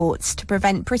to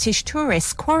prevent British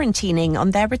tourists quarantining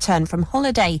on their return from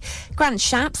holiday. Grant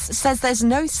Shapps says there's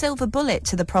no silver bullet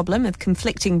to the problem of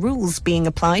conflicting rules being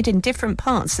applied in different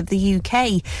parts of the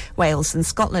UK. Wales and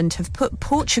Scotland have put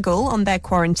Portugal on their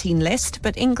quarantine list,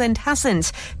 but England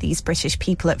hasn't. These British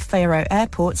people at Faro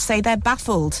Airport say they're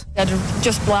baffled. I'd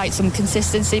just like some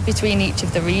consistency between each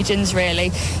of the regions,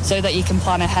 really, so that you can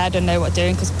plan ahead and know what you're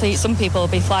doing, because some people will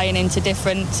be flying into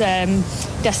different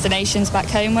destinations back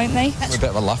home, won't they? We're a bit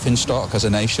of a laughing stock as a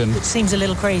nation. It seems a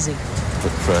little crazy.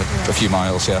 For a few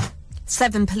miles, yeah.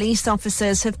 7 police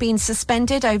officers have been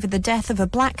suspended over the death of a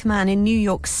black man in New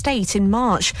York State in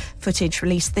March. Footage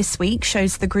released this week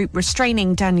shows the group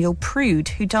restraining Daniel Prude,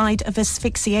 who died of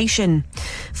asphyxiation.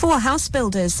 4 house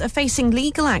builders are facing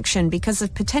legal action because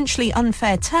of potentially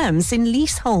unfair terms in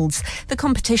leaseholds. The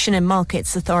Competition and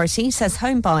Markets Authority says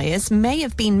home buyers may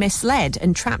have been misled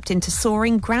and trapped into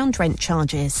soaring ground rent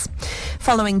charges.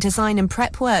 Following design and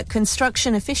prep work,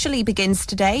 construction officially begins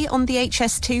today on the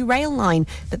HS2 rail line,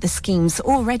 but the scheme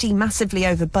already massively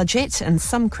over budget, and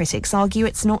some critics argue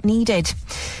it's not needed.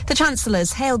 The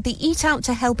Chancellor's hailed the Eat Out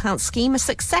to Help Out scheme a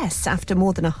success after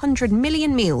more than 100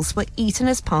 million meals were eaten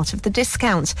as part of the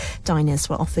discount. Diners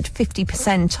were offered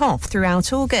 50% off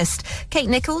throughout August. Kate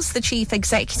Nichols, the Chief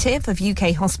Executive of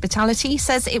UK Hospitality,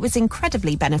 says it was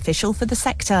incredibly beneficial for the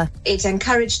sector. It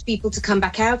encouraged people to come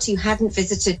back out who hadn't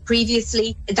visited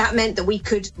previously. That meant that we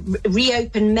could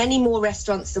reopen many more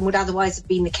restaurants than would otherwise have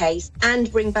been the case,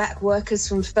 and bring back workers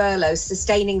from furlough,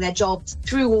 sustaining their jobs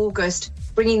through August,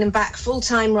 bringing them back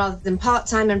full-time rather than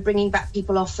part-time, and bringing back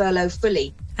people off furlough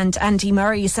fully. And Andy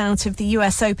Murray's out of the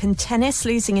US Open tennis,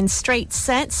 losing in straight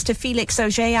sets to Felix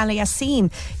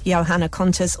Auger-Aliassime. Johanna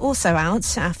Konta's also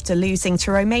out after losing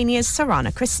to Romania's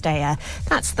Sorana Cristea.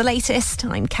 That's the latest.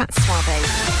 I'm Kat Suave.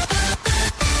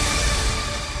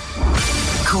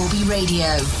 Corby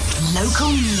Radio,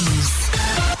 local news.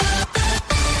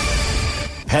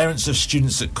 Parents of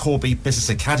students at Corby Business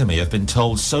Academy have been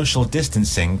told social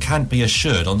distancing can't be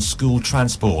assured on school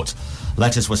transport.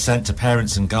 Letters were sent to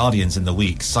parents and guardians in the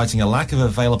week, citing a lack of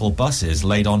available buses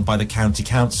laid on by the county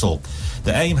council.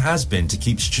 The aim has been to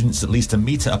keep students at least a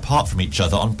metre apart from each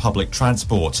other on public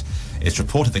transport. It's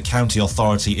reported the county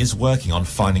authority is working on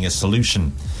finding a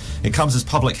solution. It comes as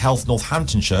Public Health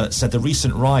Northamptonshire said the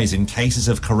recent rise in cases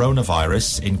of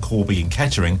coronavirus in Corby and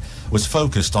Kettering was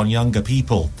focused on younger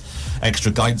people.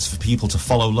 Extra guidance for people to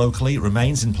follow locally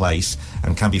remains in place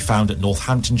and can be found at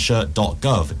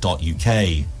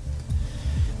northamptonshire.gov.uk.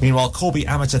 Meanwhile, Corby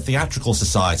Amateur Theatrical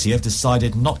Society have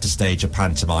decided not to stage a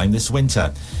pantomime this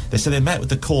winter. They say they met with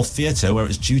the core theatre where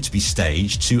it's due to be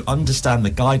staged to understand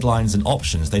the guidelines and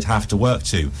options they'd have to work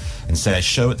to, and say a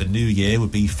show at the new year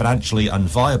would be financially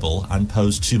unviable and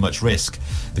pose too much risk.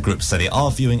 The group say they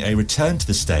are viewing a return to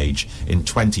the stage in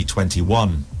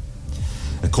 2021.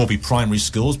 The Corby Primary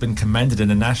School's been commended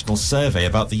in a national survey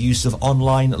about the use of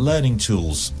online learning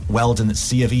tools. Weldon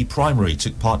C of E Primary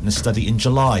took part in a study in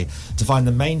July to find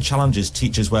the main challenges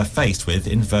teachers were faced with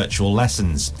in virtual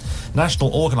lessons.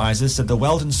 National organisers said the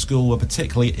Weldon School were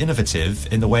particularly innovative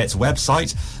in the way its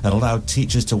website had allowed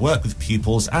teachers to work with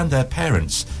pupils and their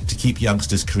parents to keep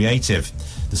youngsters creative.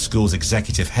 The school's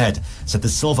executive head said the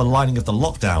silver lining of the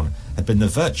lockdown had been the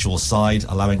virtual side,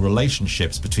 allowing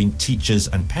relationships between teachers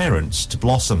and parents to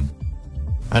blossom.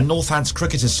 And Northants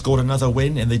cricketers scored another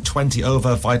win in the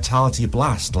 20-over Vitality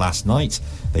Blast last night.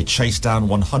 They chased down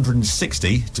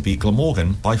 160 to beat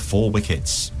Glamorgan by 4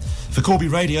 wickets. For Corby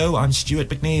Radio, I'm Stuart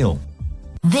McNeil.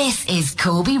 This is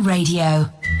Corby Radio.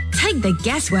 Take the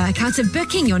guesswork out of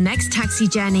booking your next taxi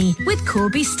journey with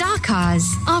Corby Star Cars.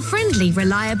 Our friendly,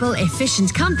 reliable,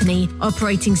 efficient company,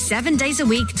 operating 7 days a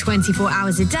week, 24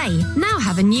 hours a day, now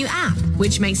have a new app,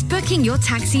 which makes booking your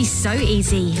taxi so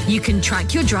easy. You can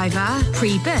track your driver,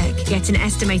 pre-book, get an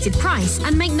estimated price,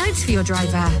 and make notes for your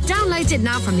driver. Download it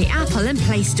now from the Apple and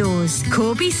Play stores.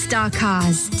 Corby Star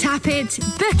Cars. Tap it,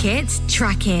 book it,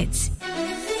 track it.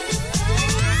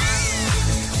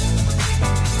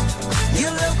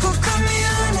 Your local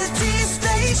community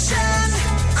station,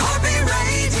 Corby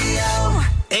Radio.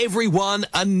 Everyone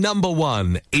a number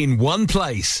one in one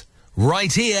place.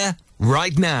 Right here,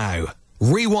 right now.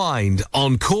 Rewind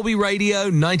on Corby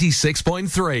Radio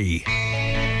 96.3.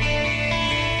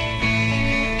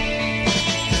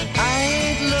 I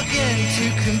ain't looking to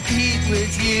compete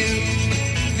with you.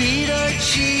 Beat or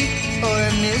cheat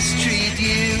or mistreat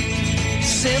you.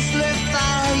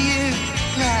 Simplify you.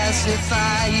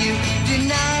 Pacify you,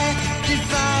 deny,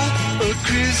 defy, or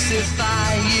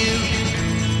crucify you.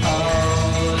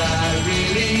 All I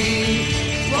really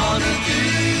wanna do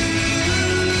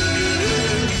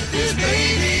is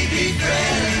baby be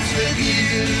friends with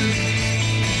you.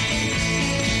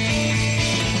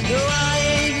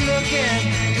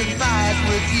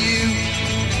 with you,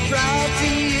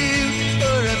 frighten you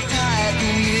or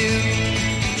frighten you,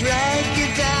 drag you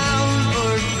down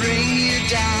or bring you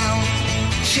down,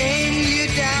 chain you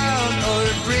down or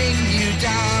bring you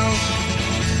down.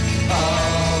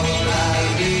 All I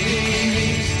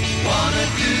really wanna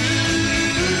do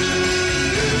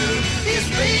is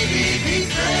maybe be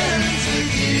friends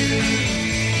with you.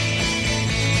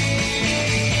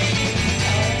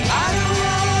 I don't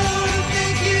wanna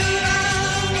take you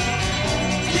out,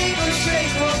 keep on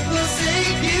straight what will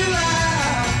save you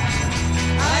out.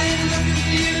 I ain't looking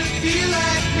for you to feel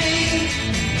like me,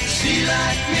 see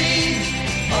like me,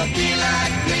 or be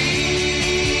like me.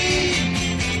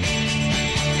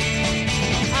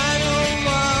 I don't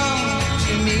want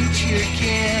to meet your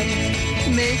kin,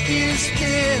 make you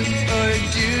spin or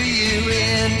do you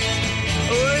in,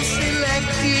 or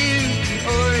select you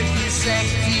or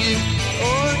dissect you,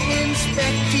 or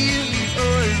inspect you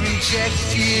or reject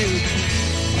you.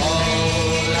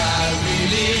 All I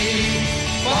really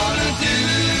wanna do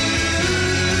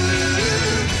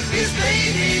is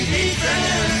baby be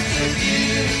friends with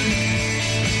you,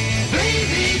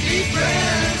 baby be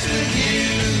friends with you,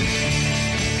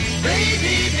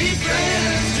 baby be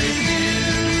friends with you.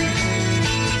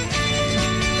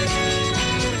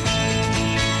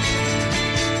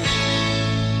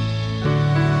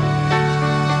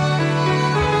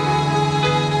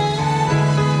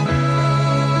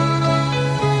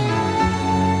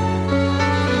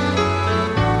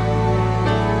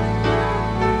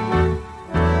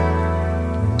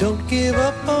 Don't give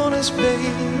up on us, baby.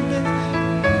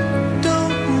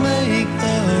 Don't make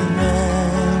the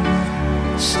wrong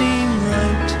seem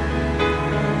right.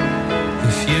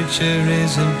 The future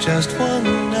isn't just one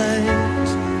night.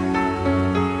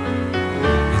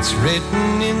 It's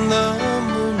written in the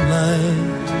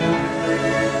moonlight,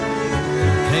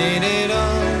 painted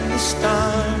on the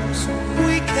stars.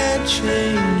 We can't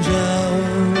change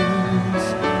ours.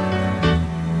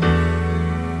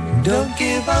 Don't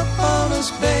give up on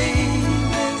us, baby.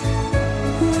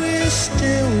 We're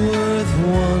still worth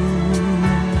one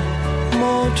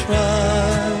more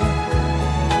try.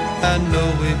 I know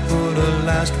we put a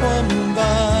last one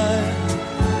by,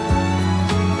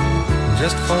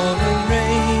 just for a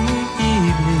rainy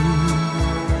evening,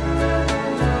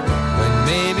 when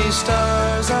maybe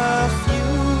stars are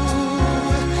few.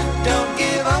 Don't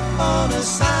give up on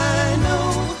us, I know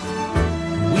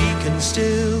we can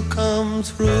still come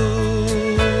through.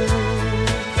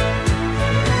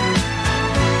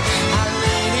 I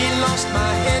really lost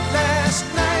my head last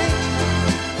night.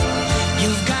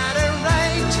 You've got a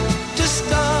right to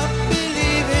start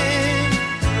believing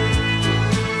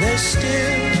there's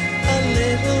still a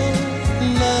little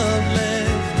love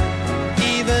left,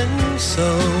 even so.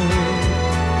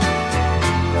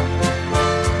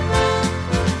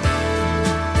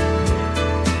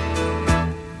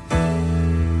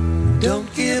 Don't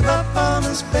give up on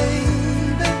us,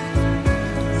 baby.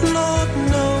 Lord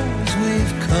knows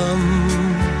we've come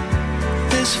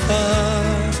this far.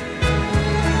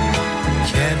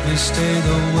 Can't we stay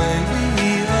the way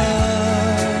we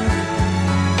are?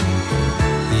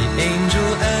 The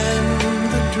angel and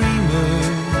the dreamer,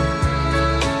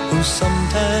 who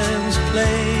sometimes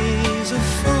plays a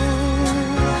fool.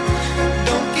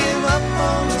 Don't give up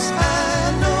on us, I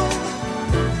know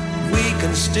we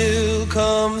can still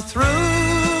come through.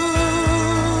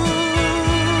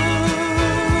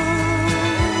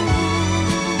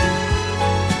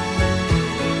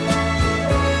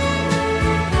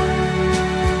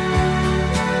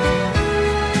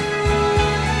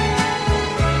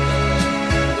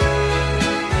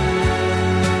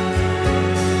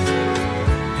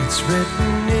 It's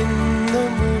written in the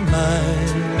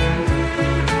moonlight,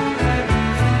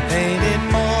 painted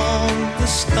on the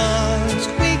stars.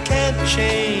 We can't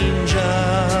change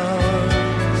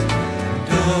ours.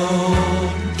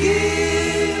 Don't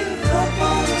give up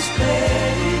on us,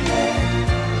 baby.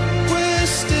 We're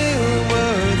still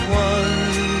worth one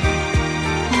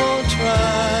more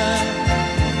try.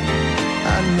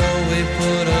 I know we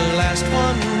put a last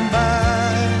one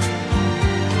by,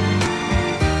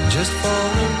 just for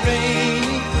a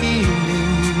rainy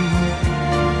evening,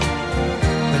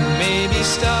 when maybe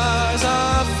stars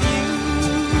are few.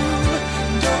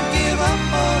 Don't give up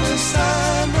on us, I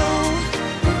know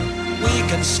we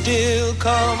can still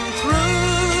come through.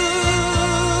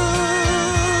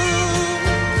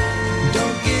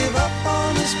 Don't give up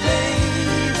on us,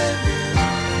 baby.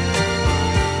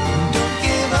 Don't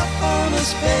give up on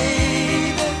us, baby.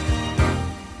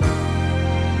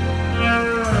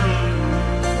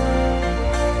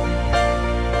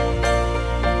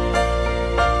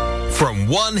 From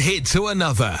one hit to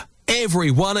another,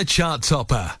 everyone a chart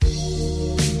topper.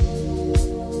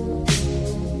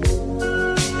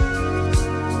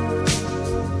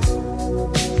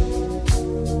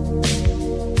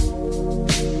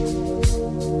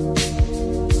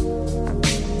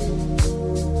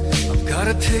 I've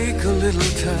gotta take a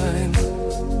little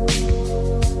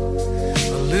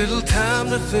time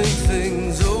to think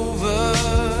things over.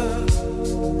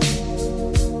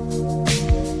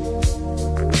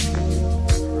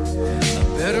 I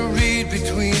better read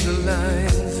between the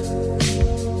lines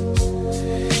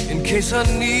in case I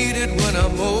need it when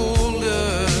I'm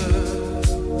older.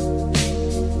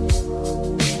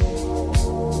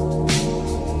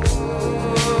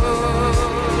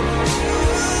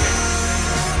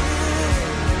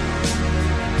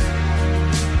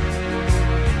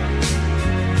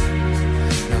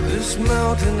 This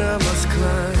mountain I must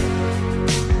climb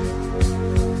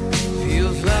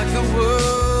feels like the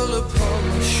world upon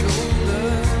my shoulder.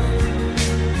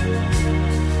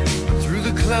 Through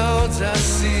the clouds I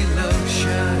see love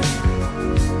shine.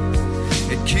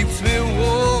 It keeps me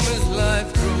warm as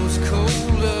life grows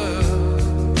colder.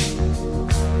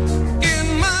 In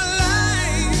my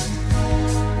life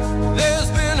there's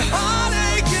been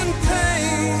heartache and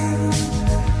pain.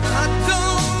 I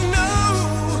don't know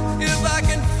if I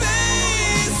can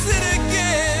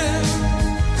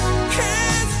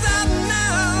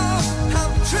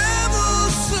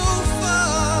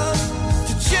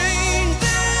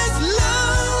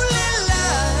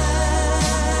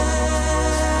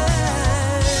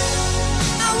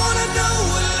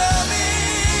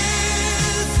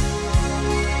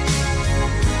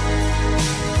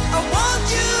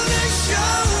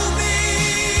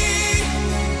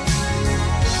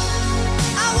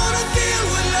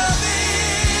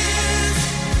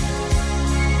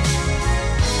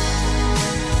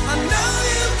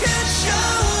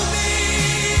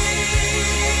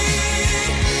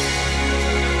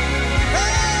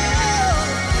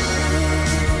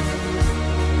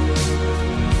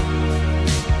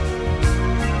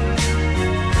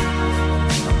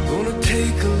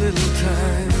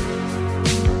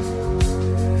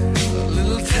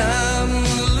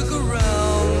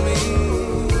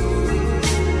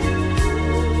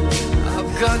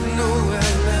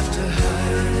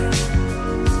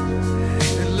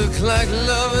like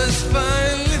love has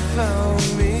finally found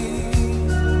me.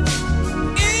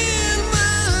 In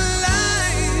my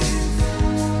life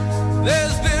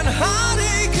there's been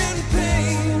heartache and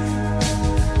pain.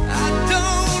 I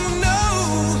don't know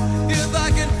if I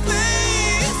can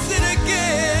face it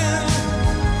again.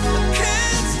 I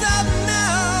can't stop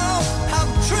now.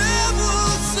 I've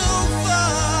traveled so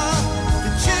far to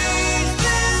change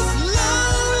this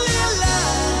lonely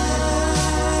life.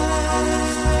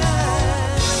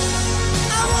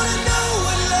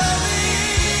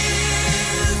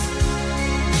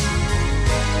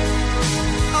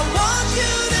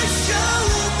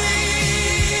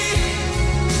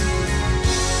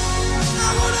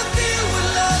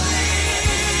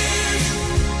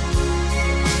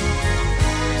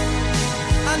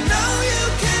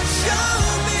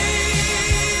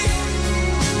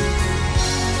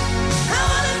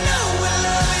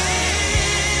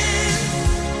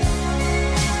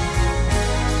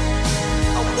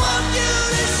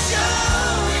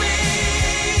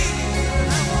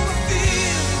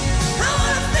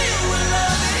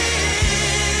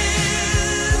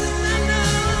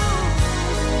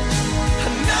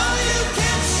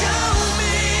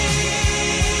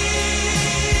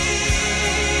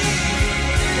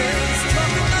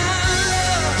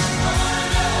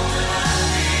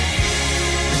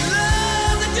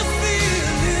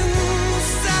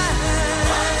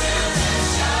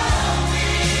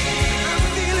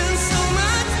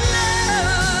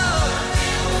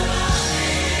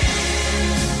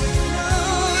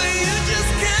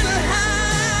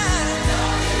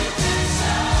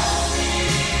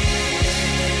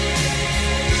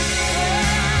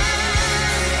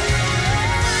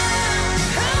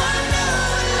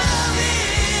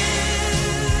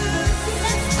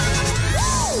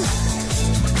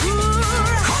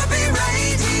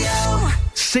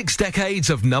 Six decades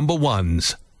of number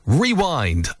ones.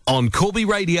 Rewind on Corby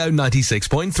Radio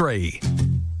 96.3.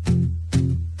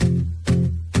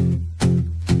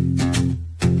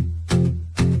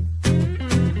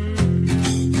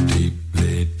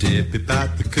 Deeply dip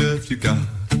about the curve you got.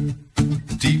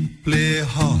 Deeply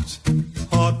hot,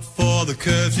 hot for the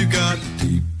curves you got.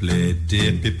 Deeply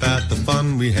dip about the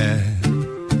fun we had.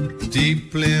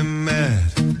 Deeply mad,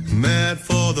 mad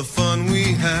for the fun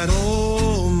we had.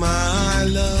 Oh my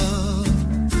love,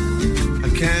 I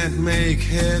can't make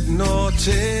head nor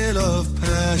tail of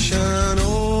passion.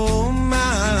 Oh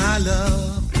my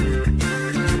love.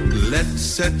 Let's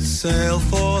set sail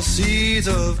for seas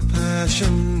of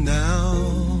passion now.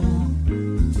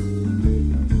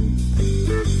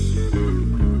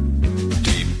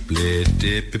 Deeply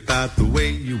dip about the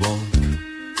way you walk,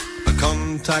 a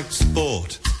contact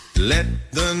sport. Let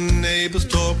the neighbors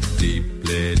talk.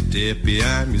 Deeply dippy,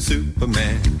 I'm your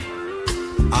Superman.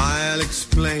 I'll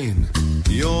explain.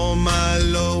 You're my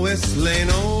lowest lane,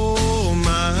 oh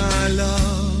my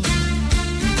love.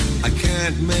 I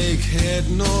can't make head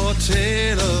nor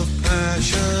tail of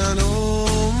passion,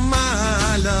 oh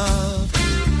my love.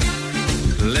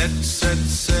 Let's set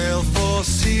sail for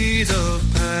seas of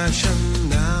passion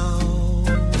now.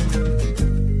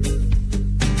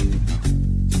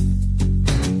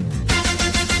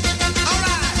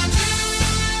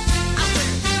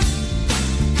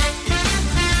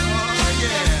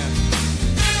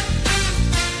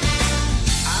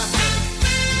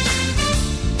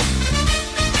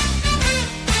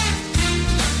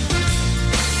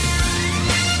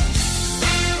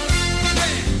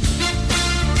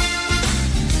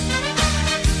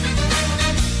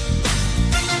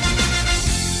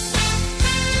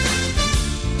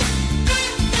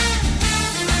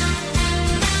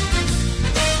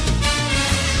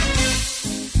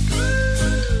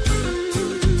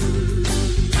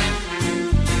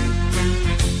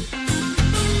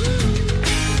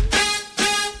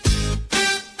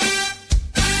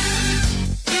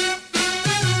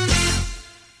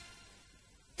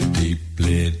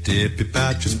 Dip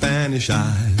about your Spanish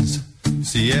eyes,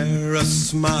 Sierra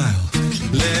smile,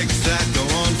 legs that go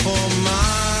on for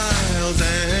miles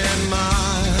and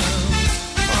miles.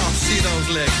 Oh, see those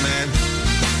legs, man.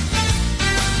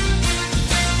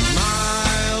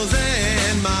 Miles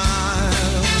and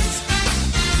miles.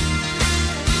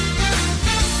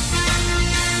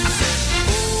 I said,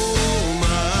 oh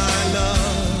my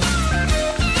love,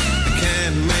 I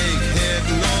can't make head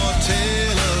nor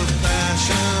tail of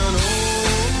passion.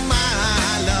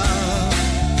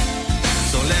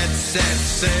 Set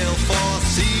sail for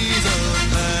seas of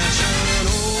passion,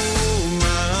 oh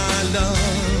my love.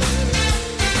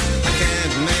 I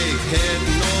can't make head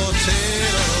nor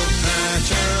tail of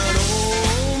passion,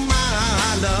 oh my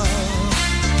love.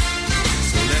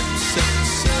 So let's set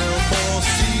sail for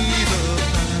seas of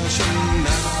passion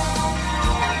now.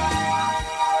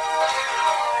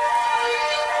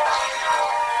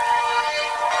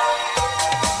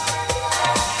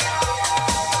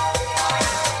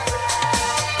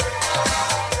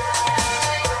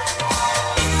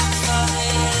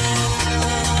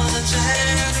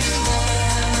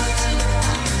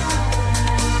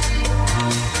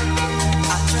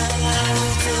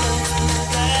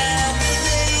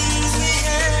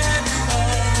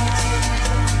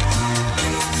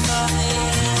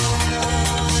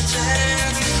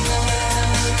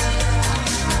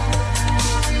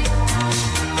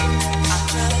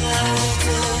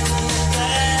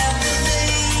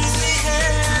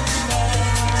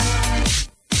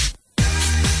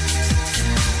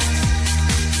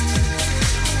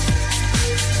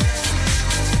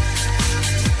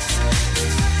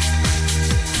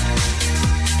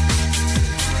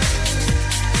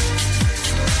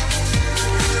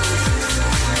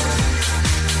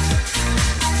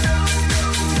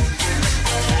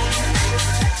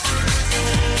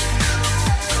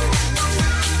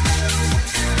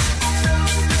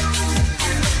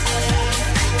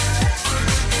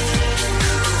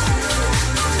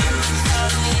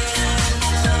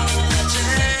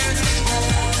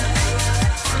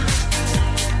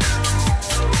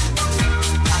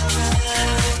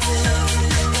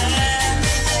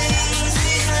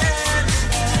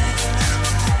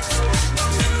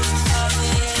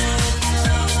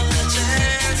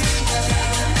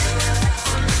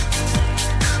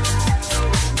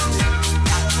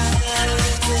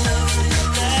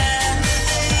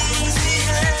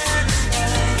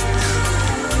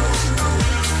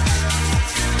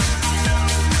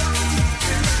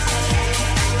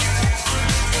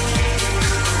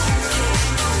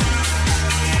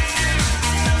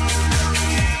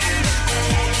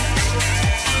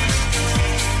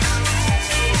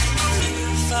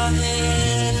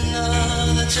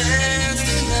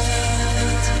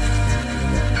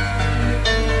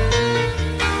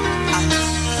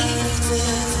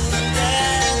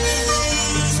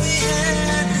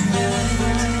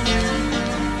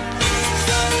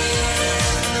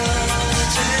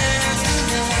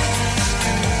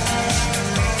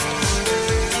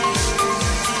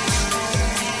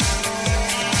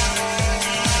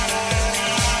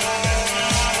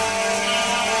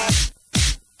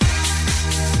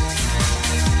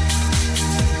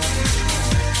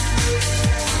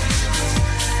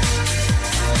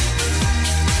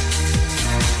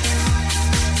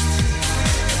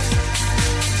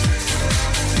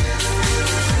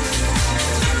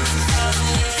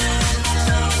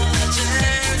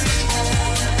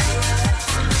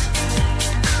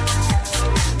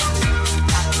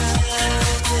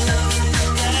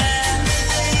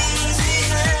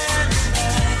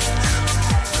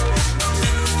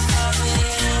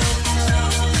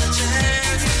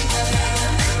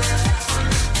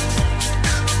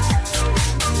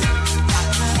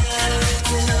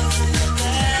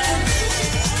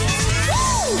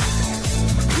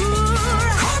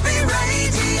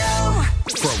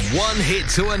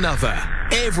 to another.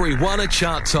 Everyone a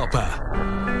chart topper.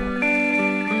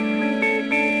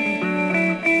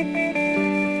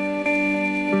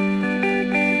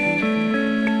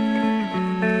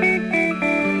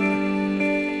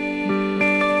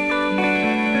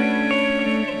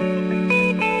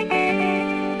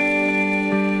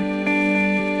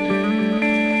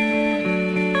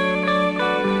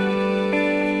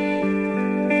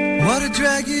 What a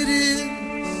drag it is,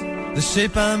 the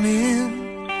shape I'm in.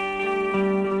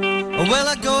 Well,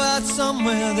 I go out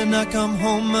somewhere, then I come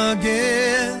home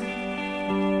again.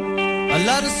 I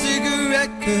light a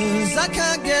cigarette 'cause I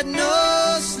can't get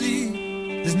no sleep.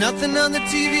 There's nothing on the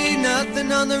TV,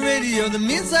 nothing on the radio that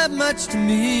means that much to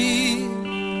me.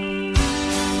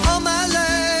 All my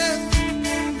life,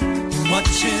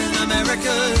 watching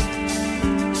America.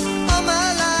 All my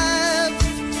life,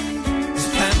 there's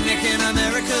panic in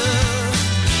America.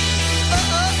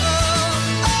 Oh, oh, oh,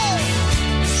 oh,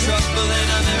 trouble in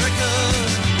America.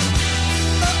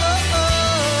 Oh, oh, oh,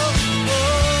 oh.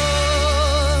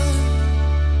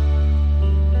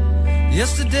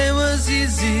 Yesterday was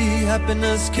easy,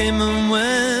 happiness came and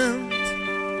went.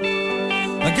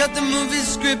 I got the movie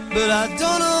script, but I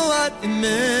don't know what it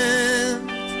meant.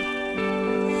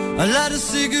 I light a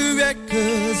cigarette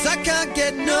 'cause I can't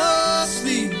get no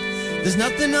sleep. There's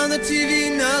nothing on the TV,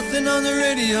 nothing on the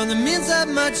radio that means that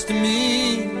much to me.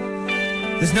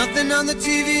 There's nothing on the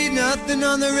TV, nothing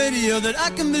on the radio that I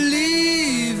can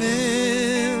believe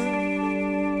in.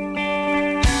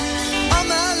 All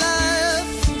my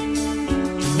life,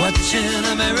 watching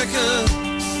America.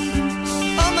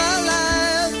 All my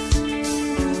life,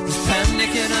 there's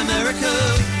panic in America.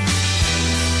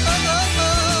 Oh, oh,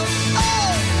 oh,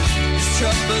 oh, there's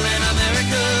trouble in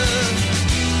America.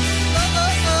 Oh,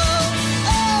 oh, oh,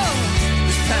 oh,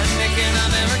 there's panic in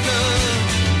America.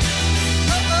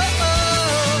 Oh, oh, oh,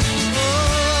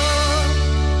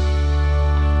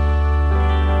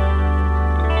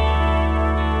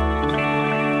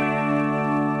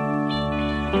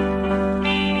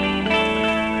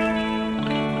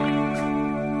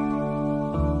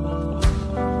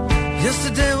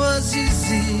 yesterday was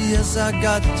easy, yes, I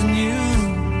got the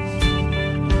news.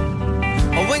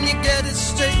 But when you get it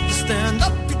straight, you stand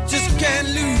up, you just can't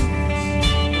lose.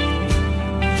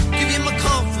 Give you my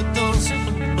confidence,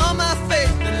 all my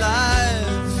faith in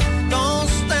life. Don't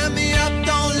stand me up,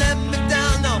 don't let me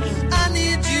down, no, I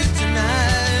need you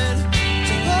tonight.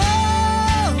 To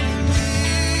hold me,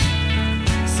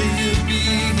 say you'll be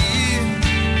here.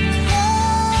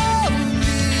 Hold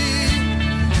me,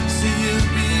 say you'll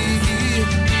be here.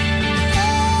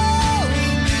 Hold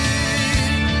me,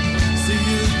 say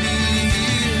you'll be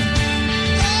here.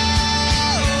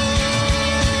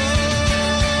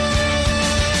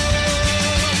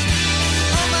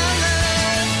 All my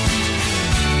life,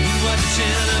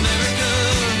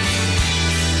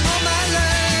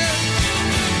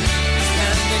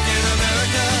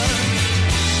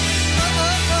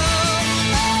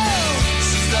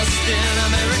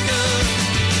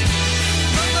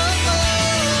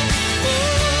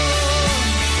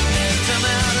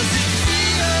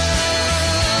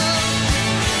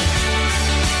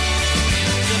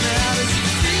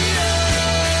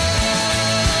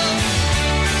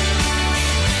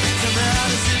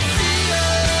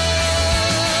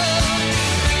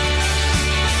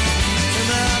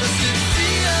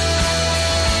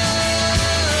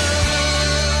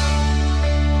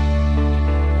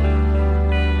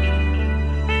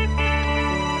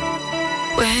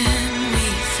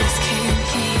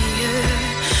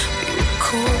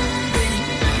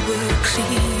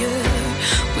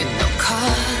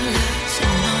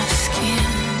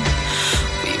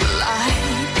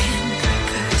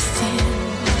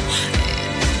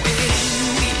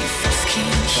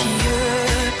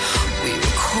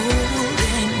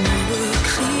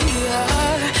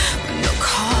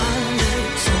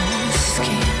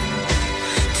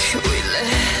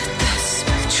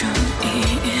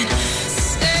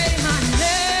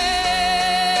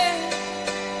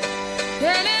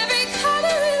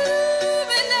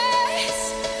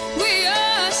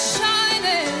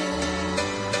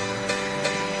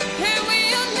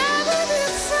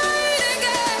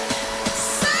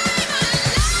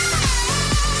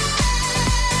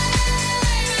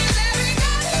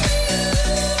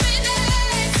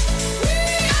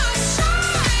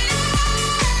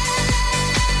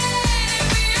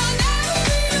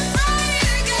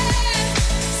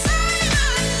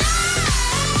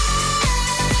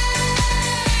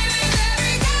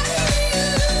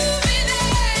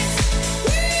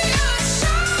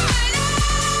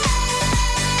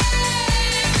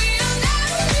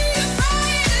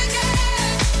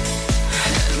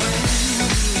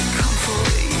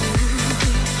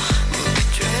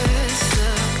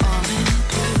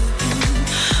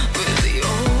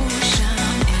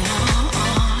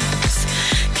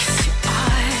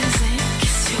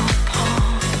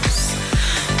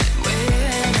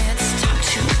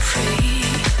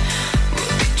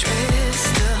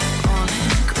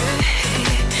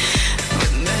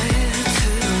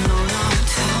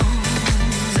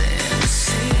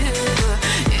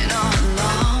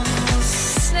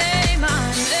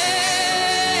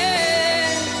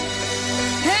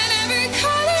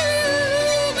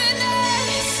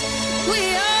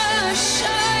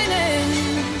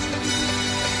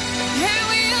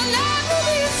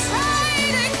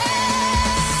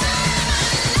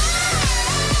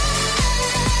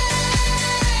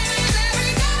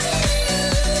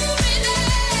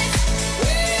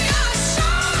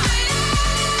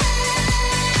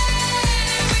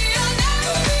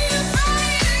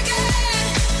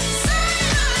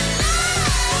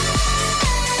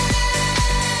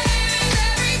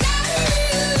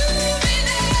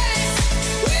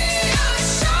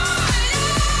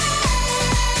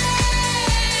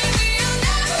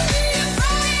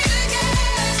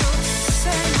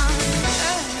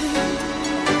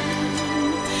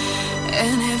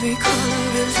 and every color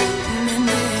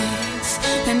illuminates,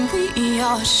 and we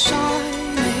are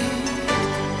shining,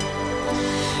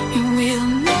 and we'll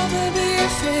never be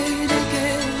afraid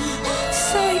again.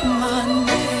 Say my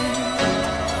name,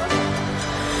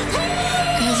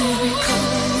 as every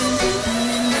color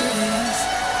illuminates.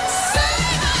 Say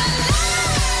my name,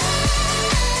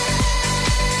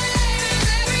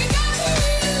 every color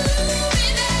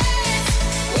illuminates.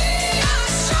 We are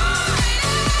shining,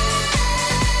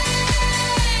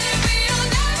 we'll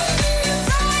never be afraid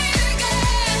again.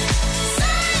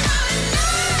 Say my name,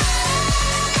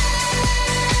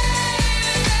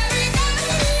 every color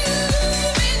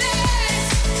illuminates.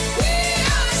 We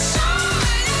are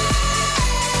shining,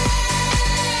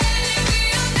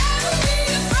 we'll never be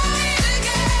afraid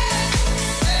again.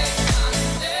 Say my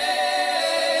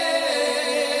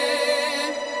name.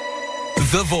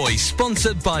 The Voice,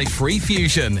 sponsored by Free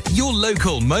Fusion, your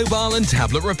local mobile and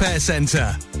tablet repair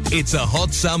centre. It's a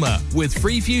hot summer with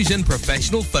Free Fusion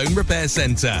Professional Phone Repair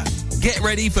Centre. Get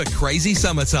ready for crazy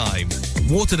summertime.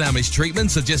 Water damage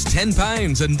treatments are just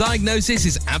 £10 and diagnosis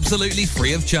is absolutely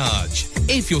free of charge.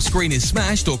 If your screen is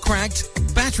smashed or cracked,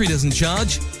 battery doesn't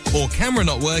charge, or camera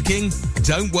not working,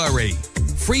 don't worry.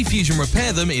 Free Fusion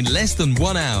repair them in less than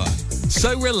 1 hour.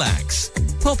 So relax.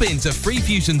 Pop into Free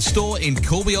Fusion store in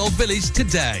Corby Old Village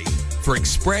today for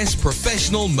express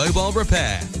professional mobile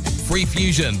repair. Free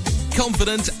Fusion,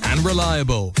 confident and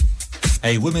reliable.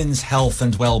 A women's health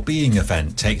and well-being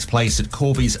event takes place at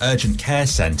Corby's Urgent Care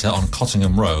Centre on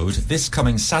Cottingham Road this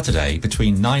coming Saturday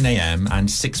between 9 a.m. and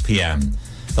 6 p.m.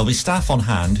 There'll be staff on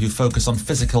hand who focus on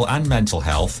physical and mental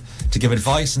health to give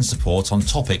advice and support on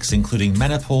topics including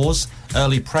menopause,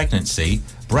 early pregnancy,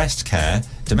 breast care,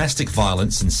 domestic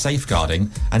violence and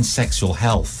safeguarding, and sexual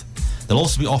health. They'll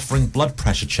also be offering blood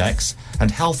pressure checks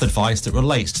and health advice that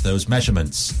relates to those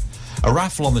measurements. A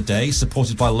raffle on the day,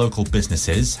 supported by local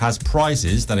businesses, has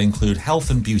prizes that include health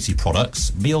and beauty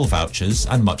products, meal vouchers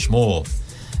and much more.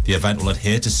 The event will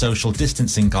adhere to social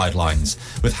distancing guidelines,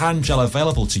 with hand gel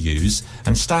available to use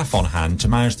and staff on hand to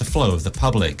manage the flow of the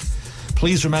public.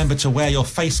 Please remember to wear your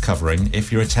face covering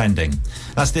if you're attending.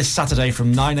 That's this Saturday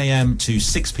from 9 a.m. to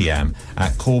 6 p.m.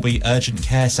 at Corby Urgent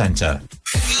Care Centre.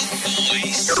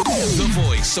 The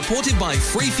Voice, supported by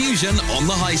Free Fusion on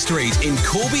the High Street in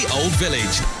Corby Old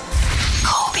Village.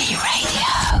 Corby Radio.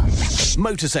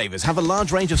 Motorsavers have a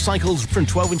large range of cycles from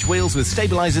 12-inch wheels with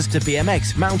stabilisers to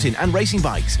BMX, mountain and racing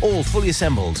bikes, all fully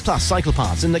assembled, plus cycle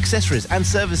parts and accessories and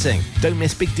servicing. Don't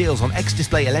miss big deals on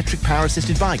X-Display electric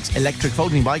power-assisted bikes. Electric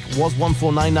folding bike was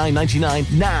 $1,499.99,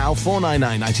 now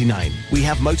 $499.99. We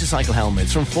have motorcycle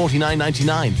helmets from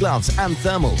 $49.99, gloves and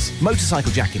thermals.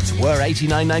 Motorcycle jackets were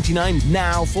 $89.99,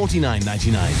 now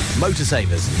 $49.99.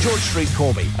 Motorsavers, George Street,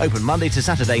 Corby. Open Monday to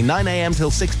Saturday 9 a.m.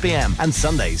 till 6 p.m. and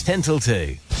Sundays 10 till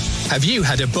 2. Have you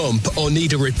had a bump or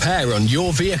need a repair on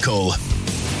your vehicle?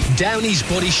 Downey's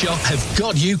Body Shop have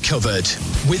got you covered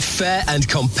with fair and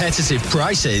competitive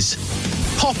prices.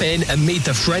 Pop in and meet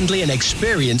the friendly and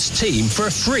experienced team for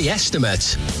a free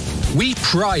estimate. We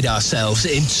pride ourselves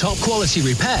in top quality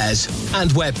repairs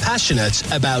and we're passionate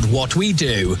about what we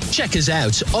do. Check us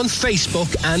out on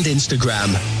Facebook and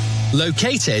Instagram.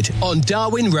 Located on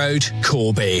Darwin Road,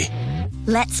 Corby.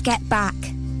 Let's get back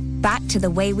to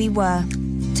the way we were.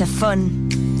 To fun,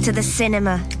 to the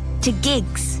cinema, to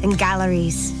gigs and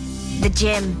galleries, the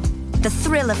gym, the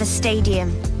thrill of a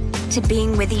stadium, to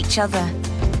being with each other,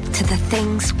 to the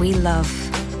things we love.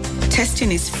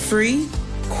 Testing is free,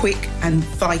 quick and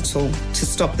vital to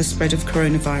stop the spread of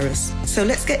coronavirus. So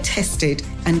let's get tested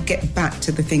and get back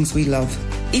to the things we love.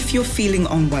 If you're feeling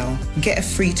unwell, get a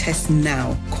free test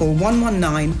now. Call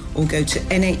 119 or go to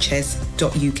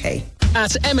nhs.uk.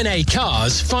 At M&A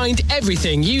Cars, find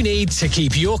everything you need to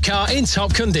keep your car in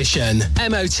top condition.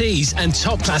 MOTs and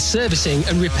top-class servicing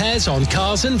and repairs on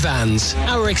cars and vans.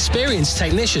 Our experienced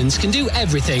technicians can do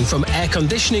everything from air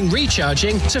conditioning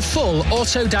recharging to full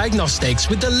auto diagnostics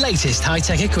with the latest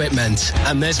high-tech equipment.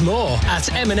 And there's more. At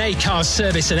M&A Cars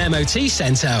Service and MOT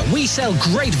Centre, we sell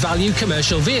great value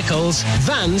commercial vehicles,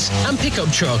 vans and pickup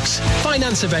trucks.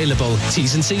 Finance available.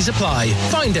 T's and C's apply.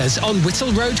 Find us on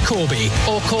Whittle Road, Corby,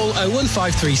 or call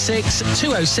 01536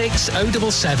 206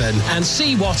 077 and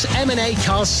see what M&A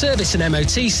Cars Service and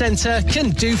MOT Centre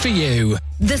can do for you.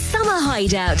 The Summer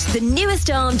Hideout, the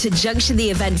newest arm to Junction the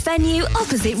event venue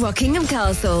opposite Rockingham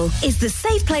Castle, is the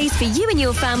safe place for you and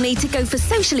your family to go for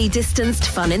socially distanced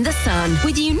fun in the sun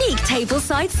with unique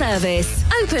tableside service.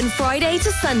 Open Friday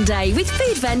to Sunday with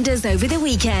food vendors over the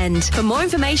weekend. For more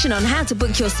information on how to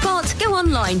book your spot, go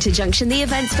online to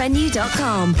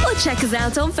junctiontheeventsvenue.com or check us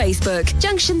out on Facebook,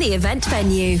 Junction the Event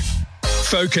Venue.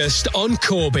 Focused on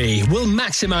Corby will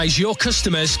maximise your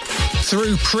customers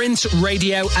through print,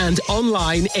 radio and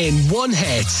online in one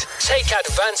hit. Take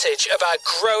advantage of our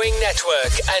growing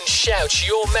network and shout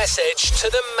your message to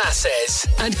the masses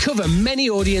and cover many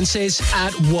audiences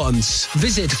at once.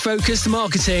 Visit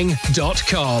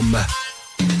focusedmarketing.com.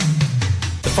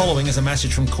 The following is a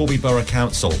message from Corby Borough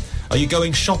Council. Are you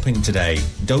going shopping today?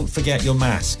 Don't forget your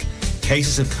mask.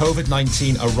 Cases of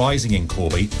COVID-19 are rising in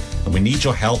Corby, and we need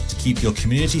your help to keep your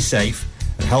community safe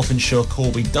and help ensure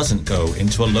Corby doesn't go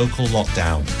into a local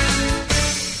lockdown.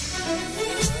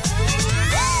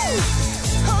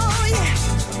 Oh, yeah.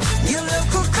 Your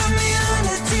local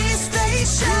community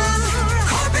station,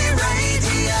 Corby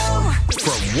Radio.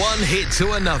 From one hit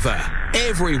to another,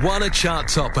 everyone a chart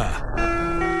topper.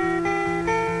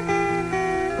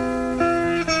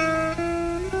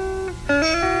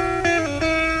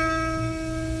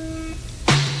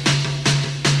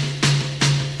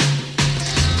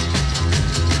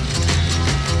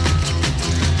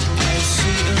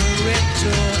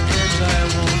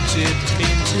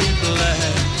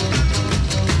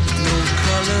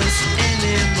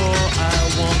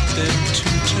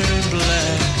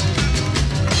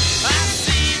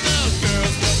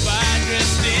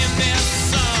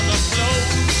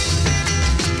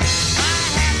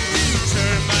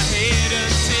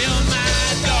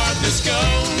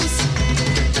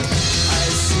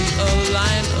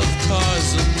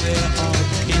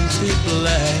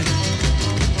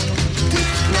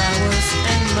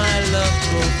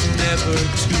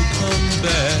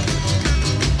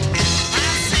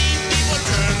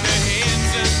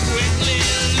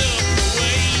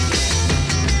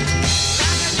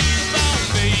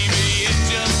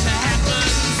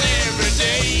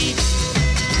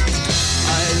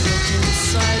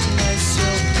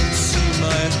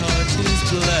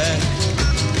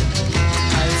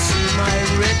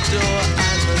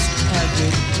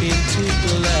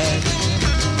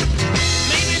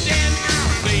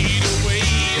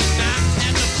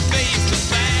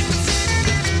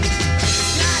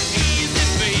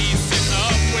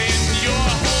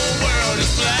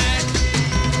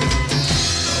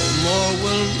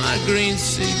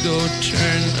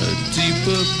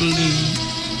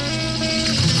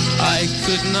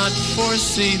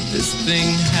 Foresee this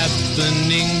thing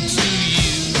happening to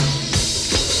you.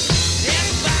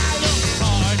 If I look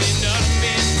hard enough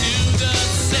into the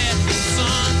setting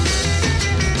sun,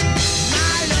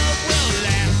 my love will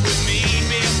laugh with me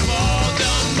before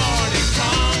the morning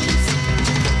comes.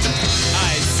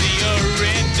 I see a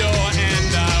red door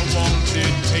and I want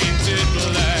it painted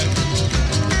black.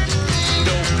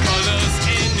 No colors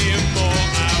anymore,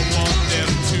 I want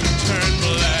them to turn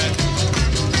black.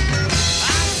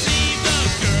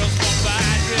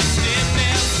 Dressed in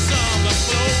their summer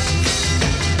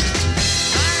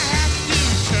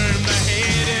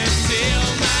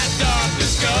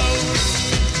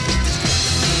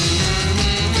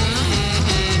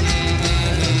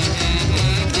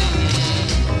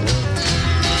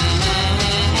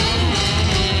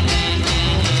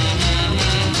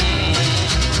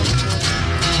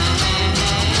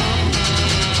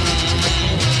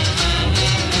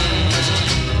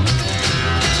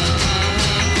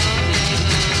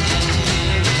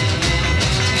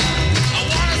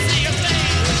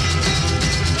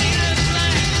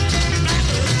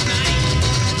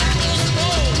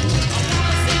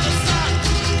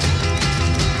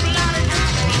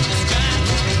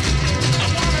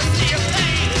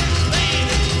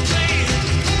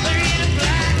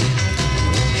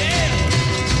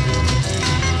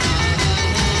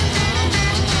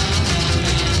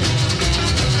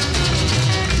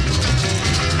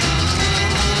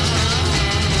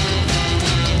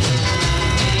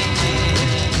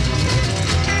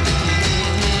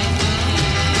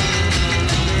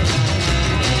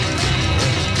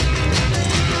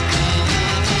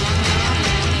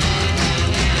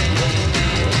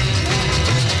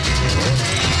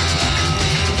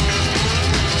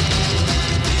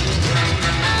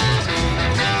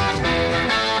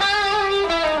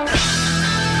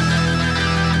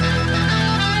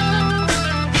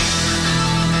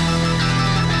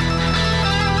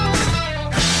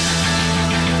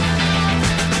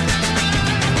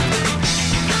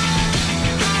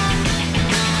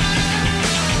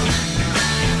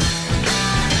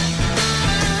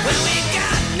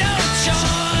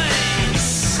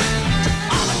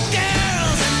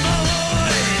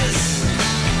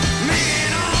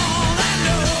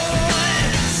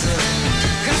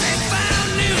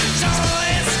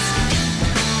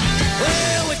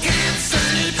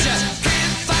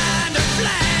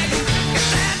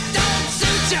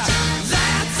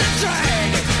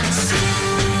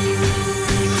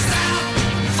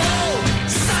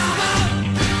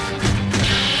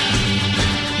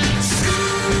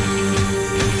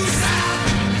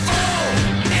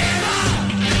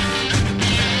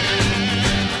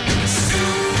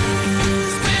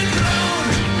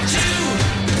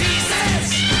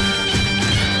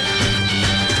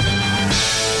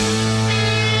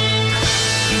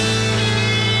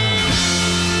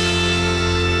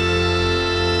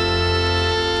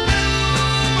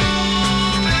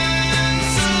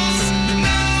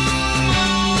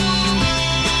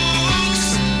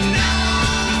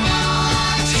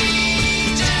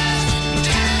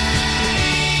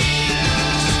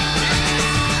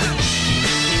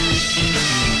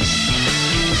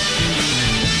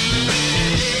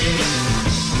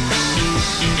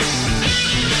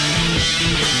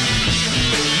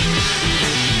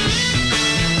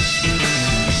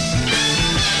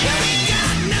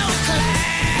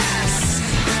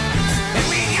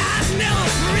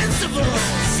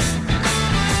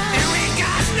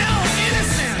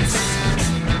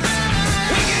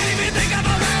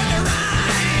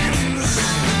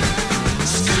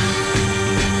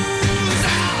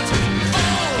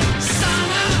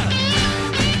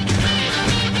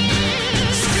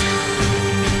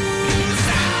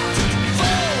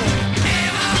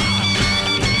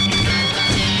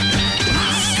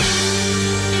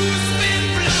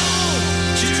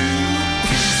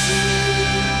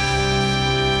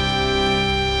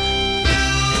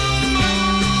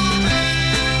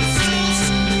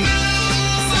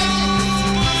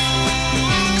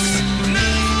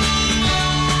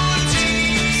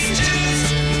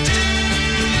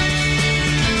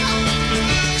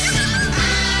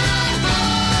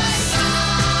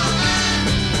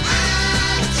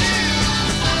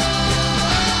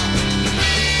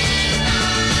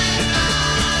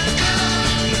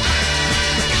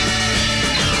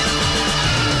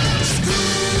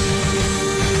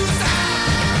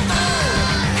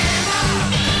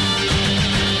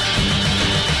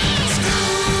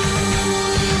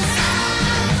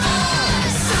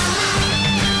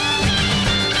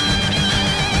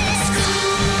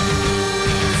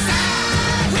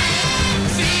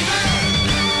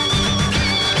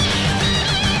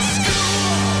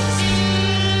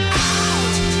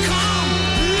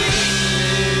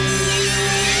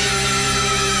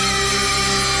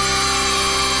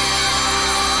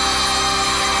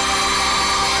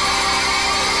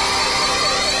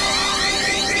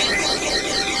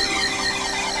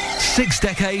 6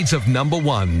 decades of number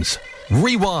ones.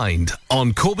 Rewind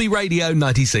on Corby Radio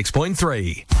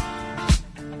 96.3.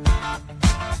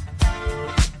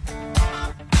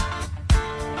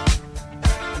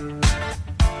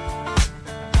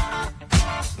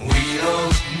 We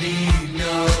don't need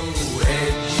no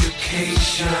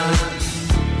education.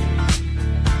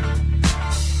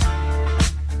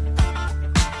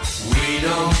 We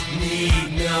don't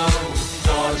need no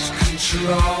thought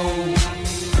control.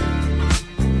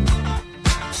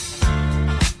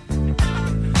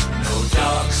 No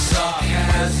dark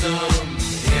sarcasm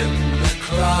in the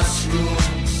classroom.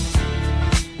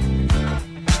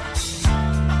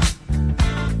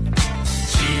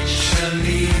 Teacher,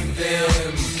 leave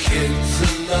them kids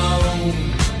alone.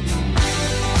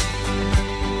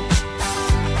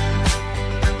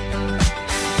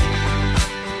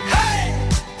 Hey,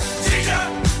 teacher,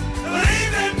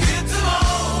 leave them kids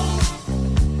alone.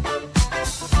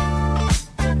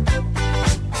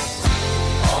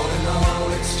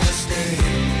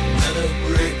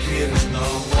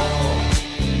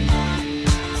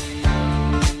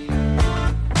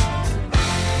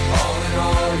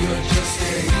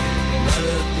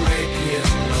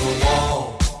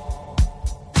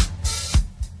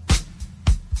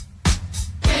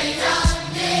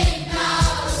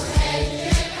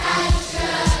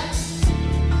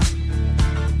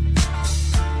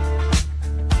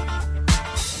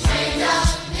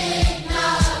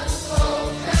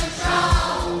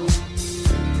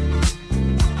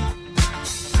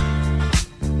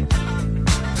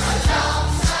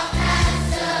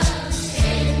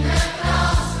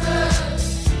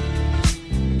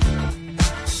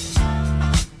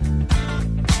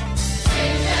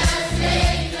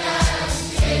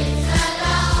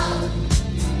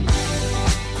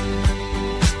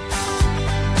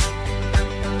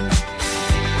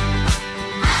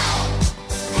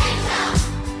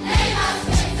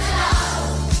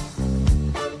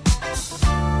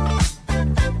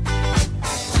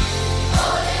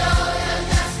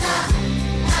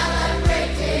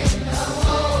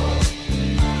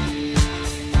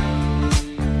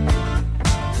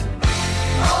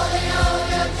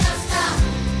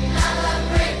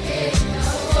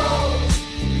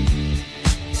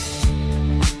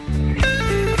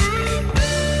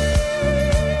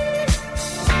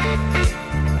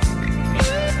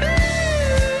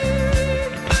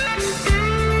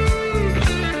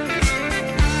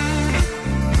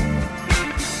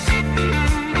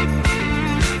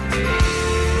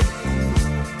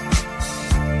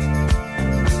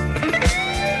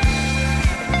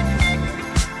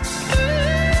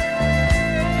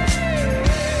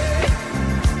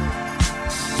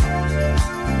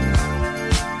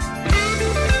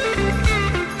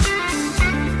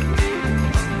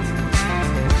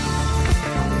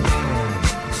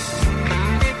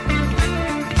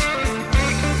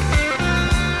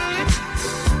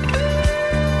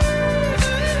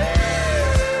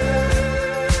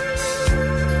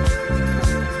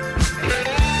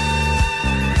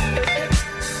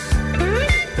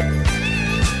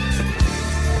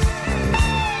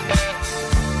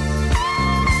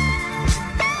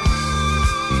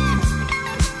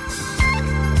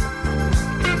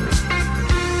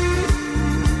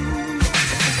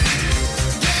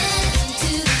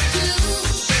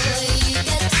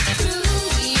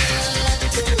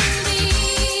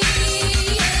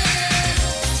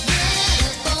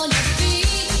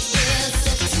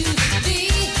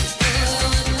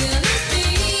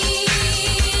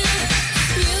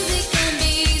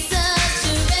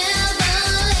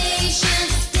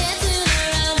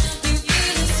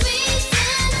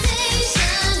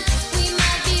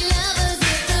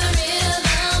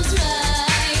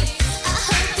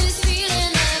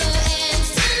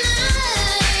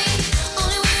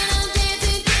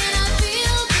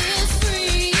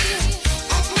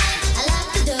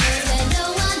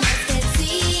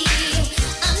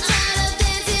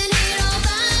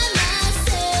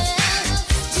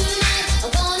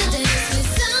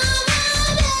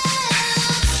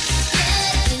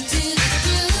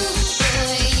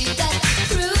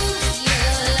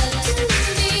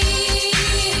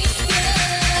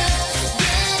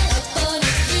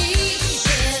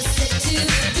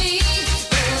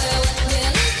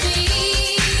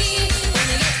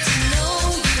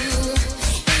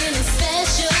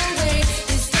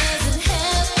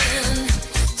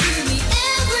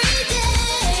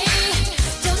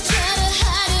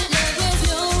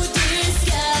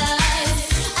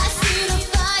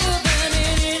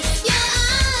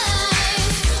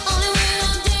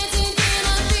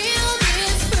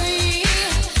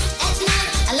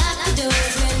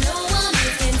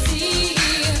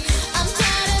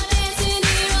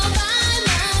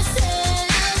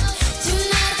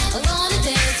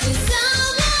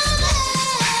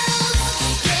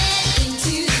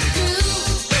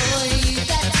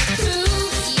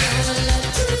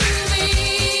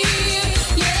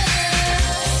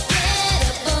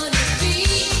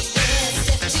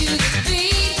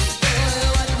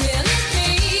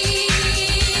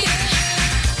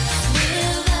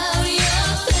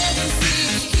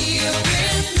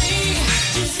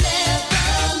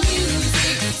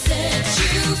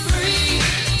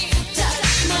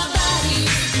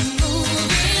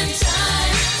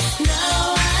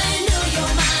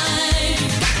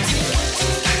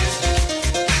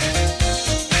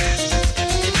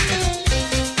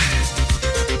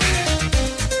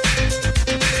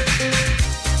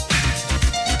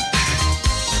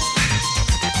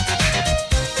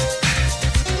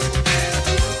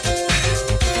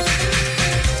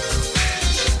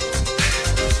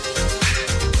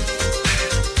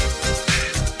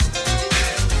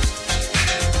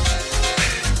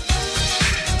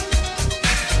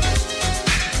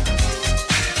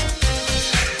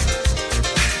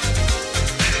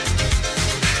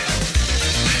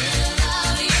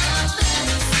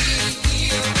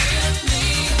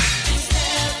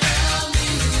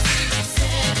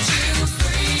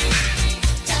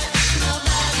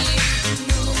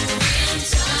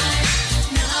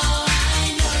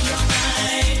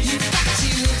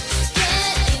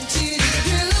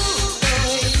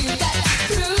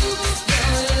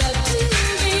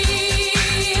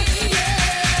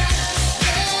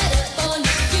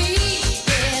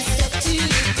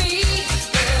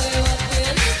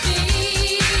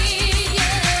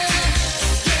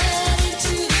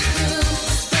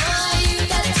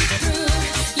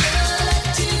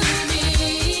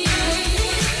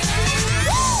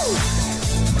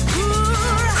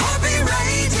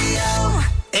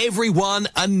 everyone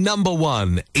a number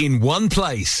one in one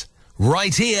place.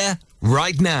 Right here,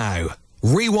 right now.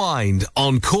 Rewind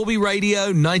on Corby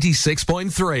Radio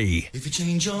 96.3. If you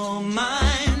change your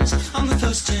mind, I'm the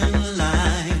first in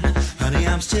line. Honey,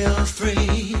 I'm still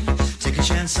free. Take a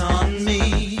chance on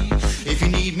me. If you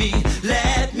need me,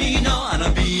 let me know and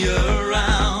I'll be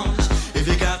around. If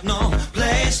you got no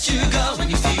place to go when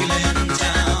you're feeling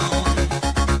down.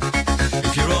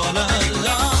 If you're all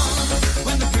alone,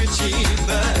 when the pretty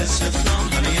birds have flown,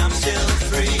 honey, I'm still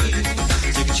free.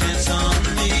 Take a chance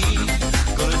on me.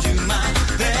 Gonna do my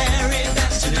very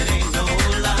best and it ain't no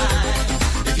lie.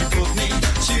 If you put me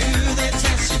to the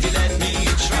test, if you let me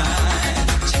try.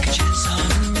 Take a chance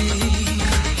on me.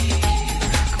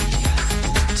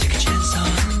 Take a chance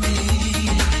on me.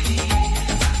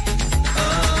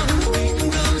 Oh, we can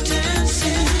go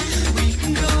dancing, we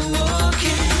can go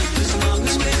walking, as long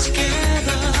as we're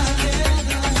together.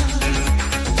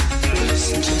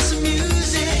 Listen to some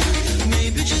music,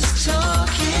 maybe just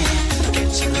talking, get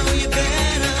to know you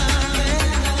better.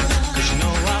 'Cause you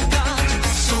know I've got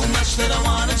so much that I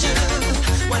wanna do.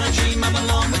 When I dream I'm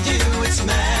alone with you, it's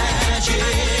magic.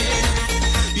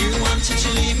 You wanted to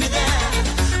leave me there,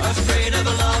 afraid of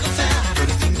a love affair, but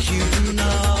I think you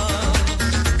know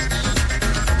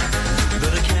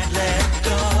that I can't let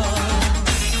go.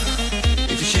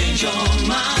 If you change your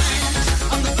mind,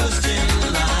 I'm the first in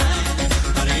line.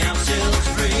 Honey, I'm still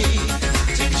free.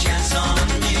 Take a chance on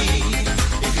me.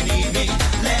 If you need me,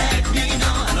 let me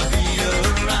know and I'll be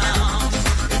around.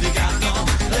 If you got no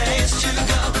place to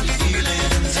go when you're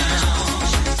feeling down.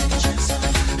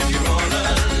 If you're all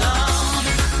alone,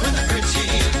 when the pretty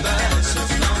birds have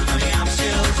flown, honey, I'm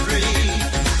still free.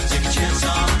 Take a chance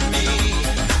on me.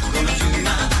 Gonna do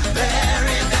my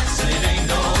very best and it ain't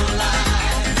no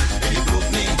lie. If you put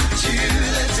me to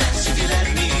the test, if you let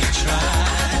me try.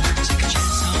 Take a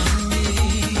chance on me.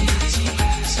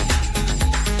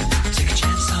 Take a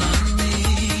chance on me.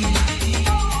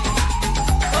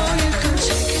 Oh, you can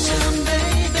take your time,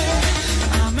 baby.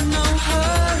 I'm in no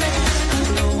hurry. I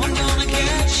know I'm gonna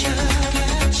get you.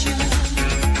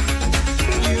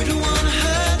 You don't wanna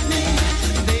hurt me,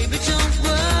 baby, don't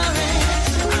worry.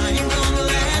 I ain't gonna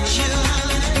let you.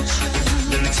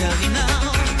 Let me tell you now,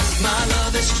 my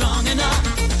love is strong enough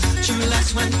to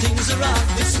last when things are rough.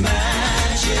 It's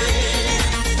magic.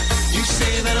 You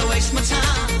say that I waste my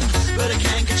time, but I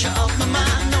can't get you off my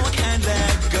mind. No, I can't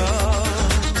let go.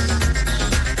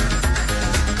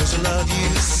 'Cause I love you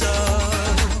so.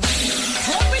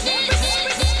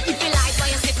 If you like, why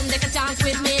you sit and take a chance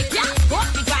with me? Yeah, walk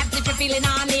the vibes if you're feeling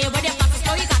on it. When you're fast,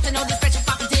 so you got to know the special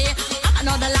property. I'm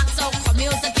another lock, so come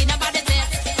music in about the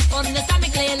test. Understand me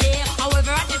clearly.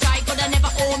 However, I try, could I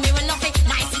never owe me when nothing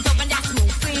nice and up and that's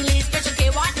move freely. Special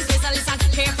care, what is this? I listen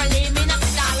carefully. Me not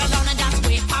sit all alone and just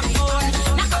wait for me phone.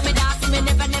 Knock up me down, see me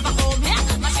never home. Yeah,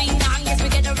 machine gun, yes, we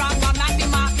get the wrong one. Might be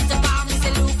market to farm,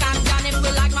 say Luke and John. If we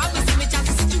like, man, we see me chat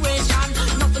the situation.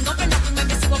 Nothing,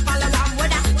 maybe see what follow around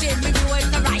with that. Change me do it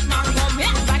the right man come.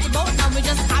 Yeah, right about now, we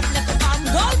just have left the fun.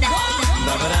 Go down.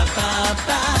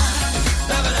 Ba-ba-da-ba-ba.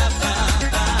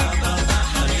 Ba-ba-da-ba-ba-ba-ba.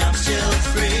 Honey, I'm still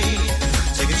free.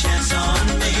 Take a chance on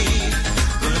me.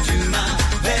 Gonna do my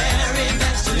very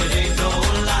best and it ain't no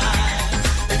lie.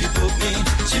 If you put me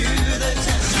to the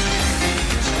test.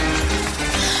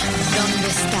 ¿Dónde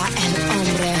está el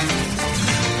hombre?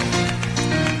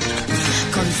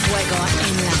 Con fuego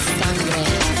en la sangre.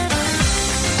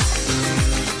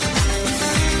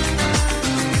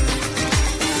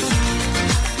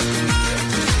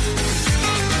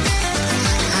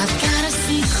 I've got a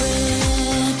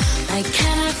secret, I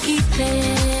cannot keep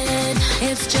it.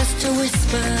 It's just a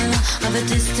whisper of a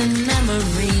distant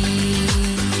memory.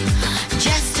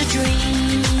 Just a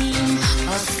dream,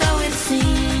 or so it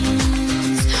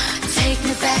seems. Take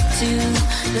me back to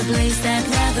the place I'd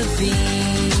rather be.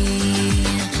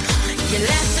 You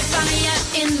left a fire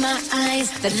in my eyes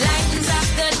that lightens up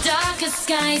the darkest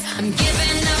skies. I'm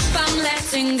giving up, I'm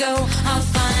letting go. I'll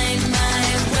find my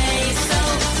way. So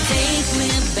take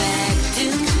me back to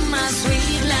my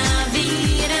sweet la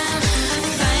vida.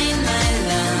 Find my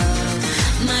love,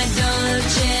 my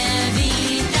dolce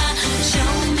vita.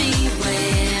 Show me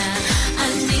where I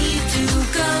need to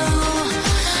go.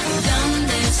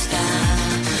 ¿Dónde está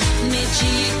mi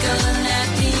chico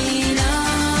latino?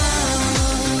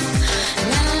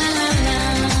 La la la la,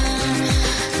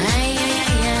 ay ay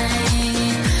ay ay,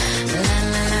 la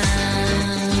la la.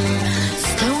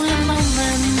 Stolen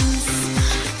moments,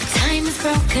 time is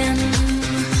broken.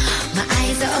 My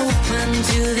eyes are open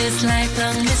to this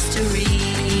lifelong mystery,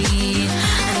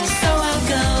 and so I'll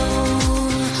go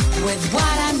with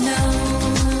what I know.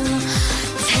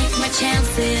 Take my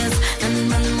chances and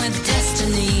run with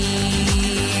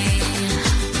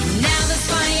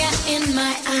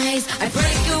I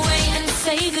break away and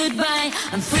say goodbye.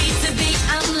 I'm free to be,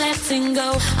 I'm letting go.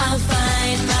 I'll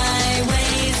find my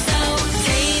way. So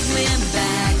take me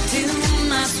back to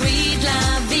my sweet la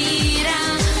vida.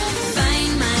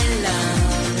 Find my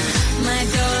love, my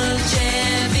dolce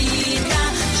vita.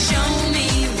 Show me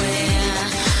where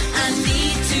I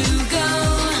need to go.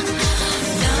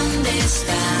 ¿Dónde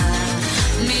está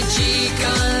mi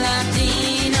chico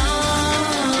latino?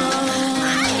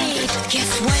 Ay, qué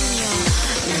sueño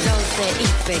dulce y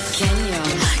pequeño.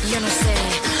 Yo no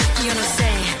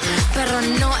sé, pero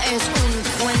no es un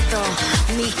cuento.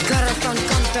 Mi corazón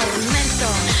con tormento.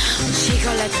 Un chico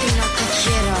latino que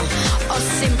quiero o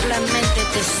simplemente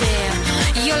deseo.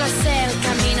 Yo lo sé, el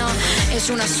camino es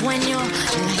un sueño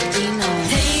latino.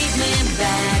 Take me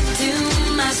back to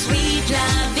my sweet la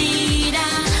vida.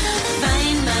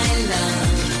 Find my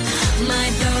love, my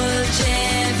dolce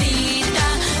vita.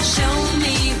 Show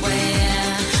me where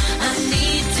I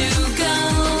need to go.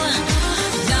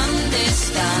 ¿Dónde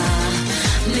está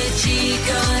mi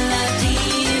chico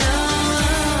latino?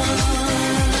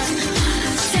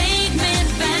 Take me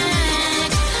back.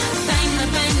 Find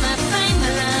my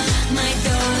love, my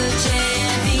dolce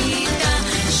vita.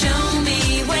 Show me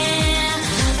where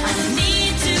I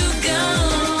need to go.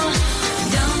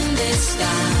 ¿Dónde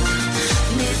está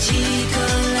mi chico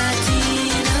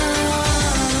latino?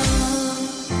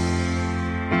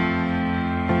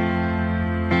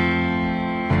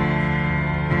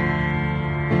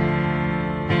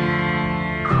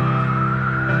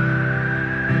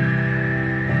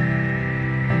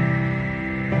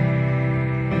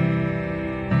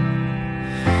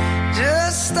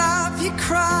 Just stop your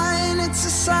crying, it's a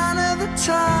sign of the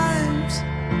times.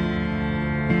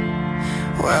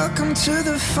 Welcome to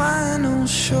the final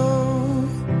show.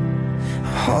 I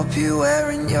hope you're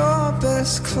wearing your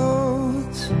best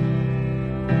clothes.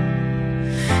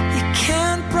 You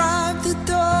can't bribe the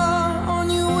door on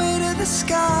your way to the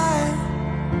sky.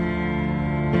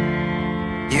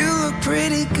 You look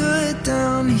pretty good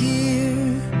down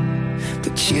here,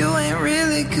 but you ain't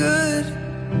really good.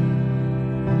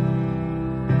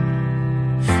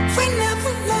 We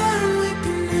never learned, we've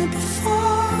been here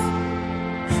before.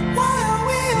 Why are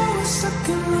we always stuck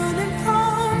and running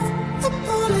from the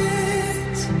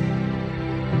bullets?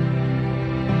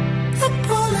 The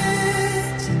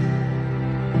bullets.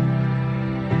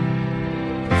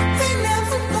 We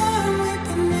never learned, we've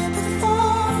been here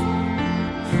before.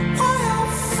 Why are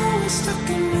we always stuck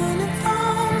and running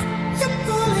from your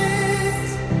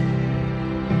bullets?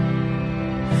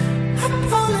 The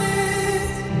bullets.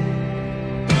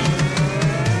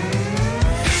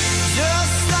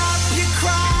 Just stop your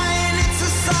crying, it's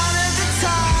a sign of the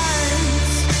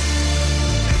times.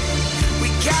 We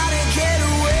gotta get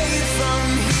away from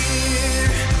here.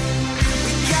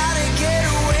 We gotta get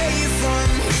away from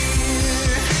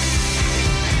here.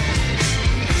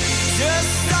 Just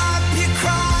stop your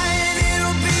crying,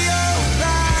 it'll be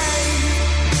alright.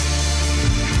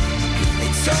 They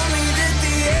told me that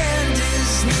the end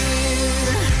is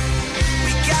near.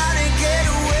 We gotta get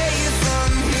away from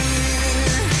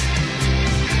here.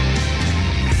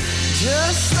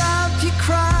 Just stop your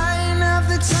crying, have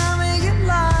the time of your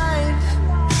life.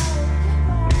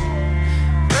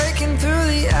 Breaking through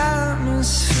the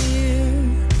atmosphere,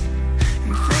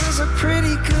 and things are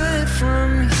pretty good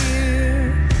from here.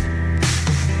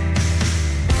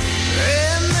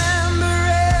 Remember,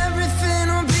 everything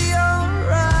will be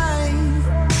alright.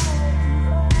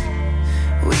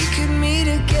 We could meet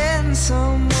again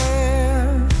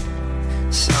somewhere,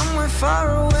 somewhere far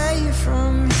away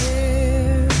from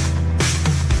here.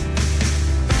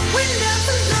 We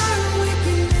never learned, we've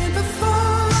been here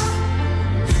before.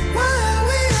 Why are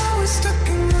we always stuck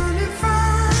and running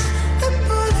from the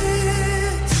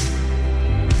bullets?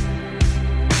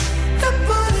 The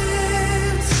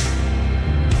bullets.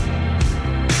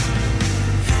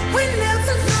 We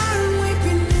never learned, we've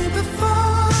been here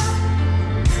before.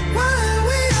 Why are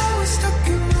we always stuck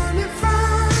and running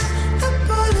from the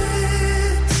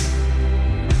bullets?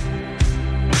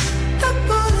 The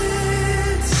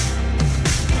bullets.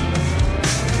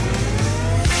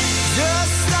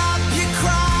 Just stop your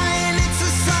crying, it's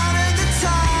a sign of the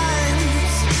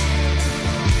times.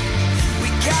 We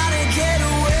gotta get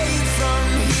away from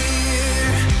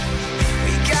here.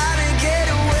 We gotta get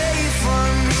away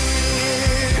from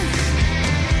here.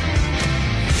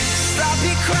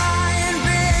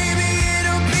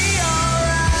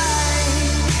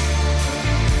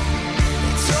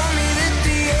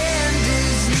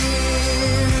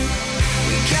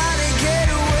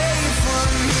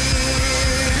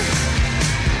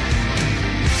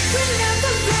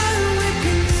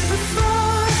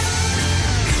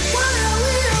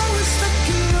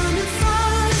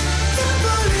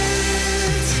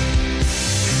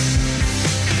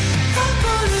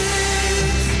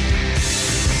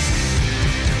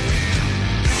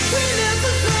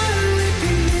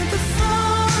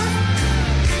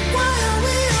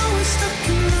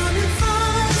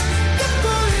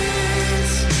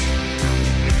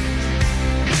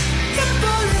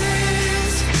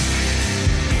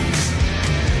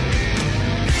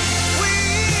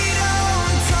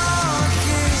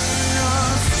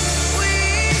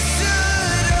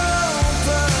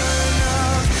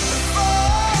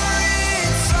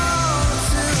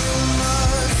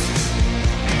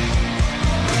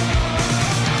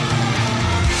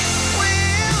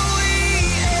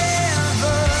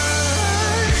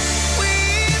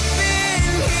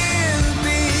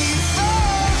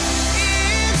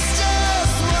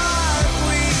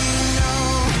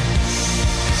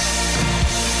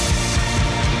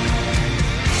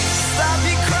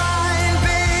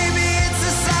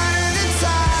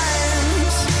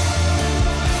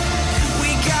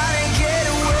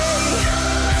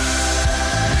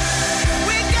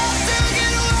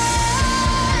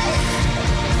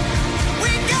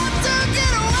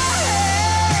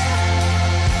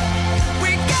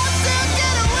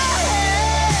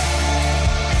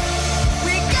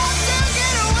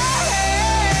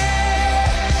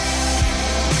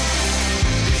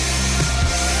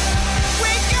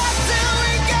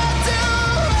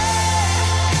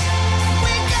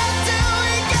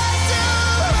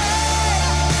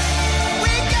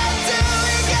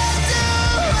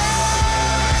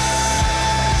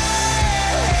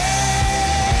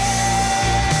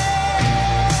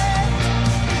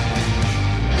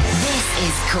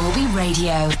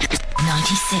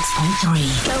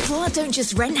 96.3. Belvoir don't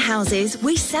just rent houses,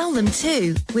 we sell them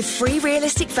too. With free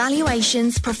realistic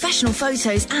valuations, professional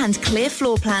photos and clear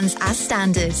floor plans as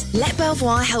standard. Let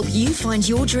Belvoir help you find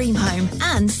your dream home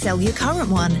and sell your current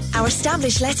one. Our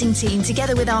established letting team,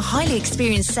 together with our highly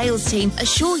experienced sales team,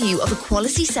 assure you of a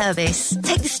quality service.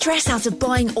 Take the stress out of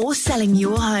buying or selling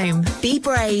your home. Be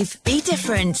brave, be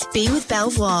different, be with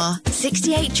Belvoir.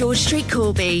 68 George Street,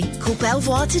 Corby. Call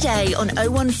Belvoir today on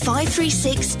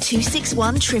 01536 261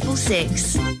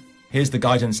 666. Here's the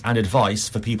guidance and advice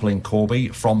for people in Corby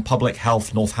from Public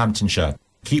Health Northamptonshire.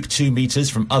 Keep 2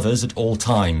 metres from others at all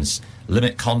times.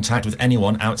 Limit contact with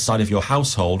anyone outside of your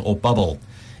household or bubble.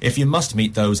 If you must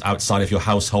meet those outside of your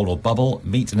household or bubble,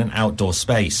 meet in an outdoor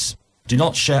space. Do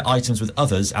not share items with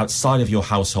others outside of your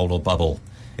household or bubble.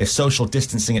 If social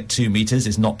distancing at 2 metres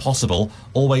is not possible,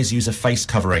 always use a face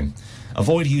covering.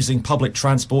 Avoid using public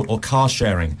transport or car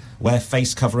sharing. Wear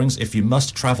face coverings if you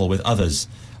must travel with others.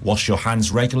 Wash your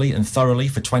hands regularly and thoroughly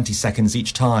for 20 seconds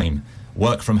each time.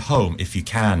 Work from home if you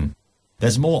can.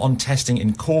 There's more on testing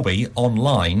in Corby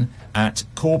online at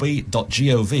corby.gov.uk.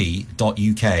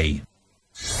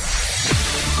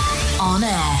 On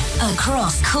air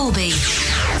across Corby.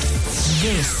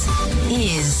 This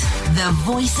is the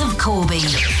voice of Corby.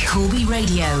 Corby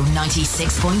Radio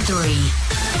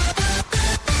 96.3.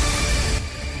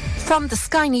 From the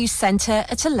Sky News Centre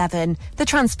at 11, the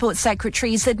Transport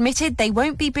Secretary's admitted they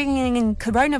won't be bringing in coronavirus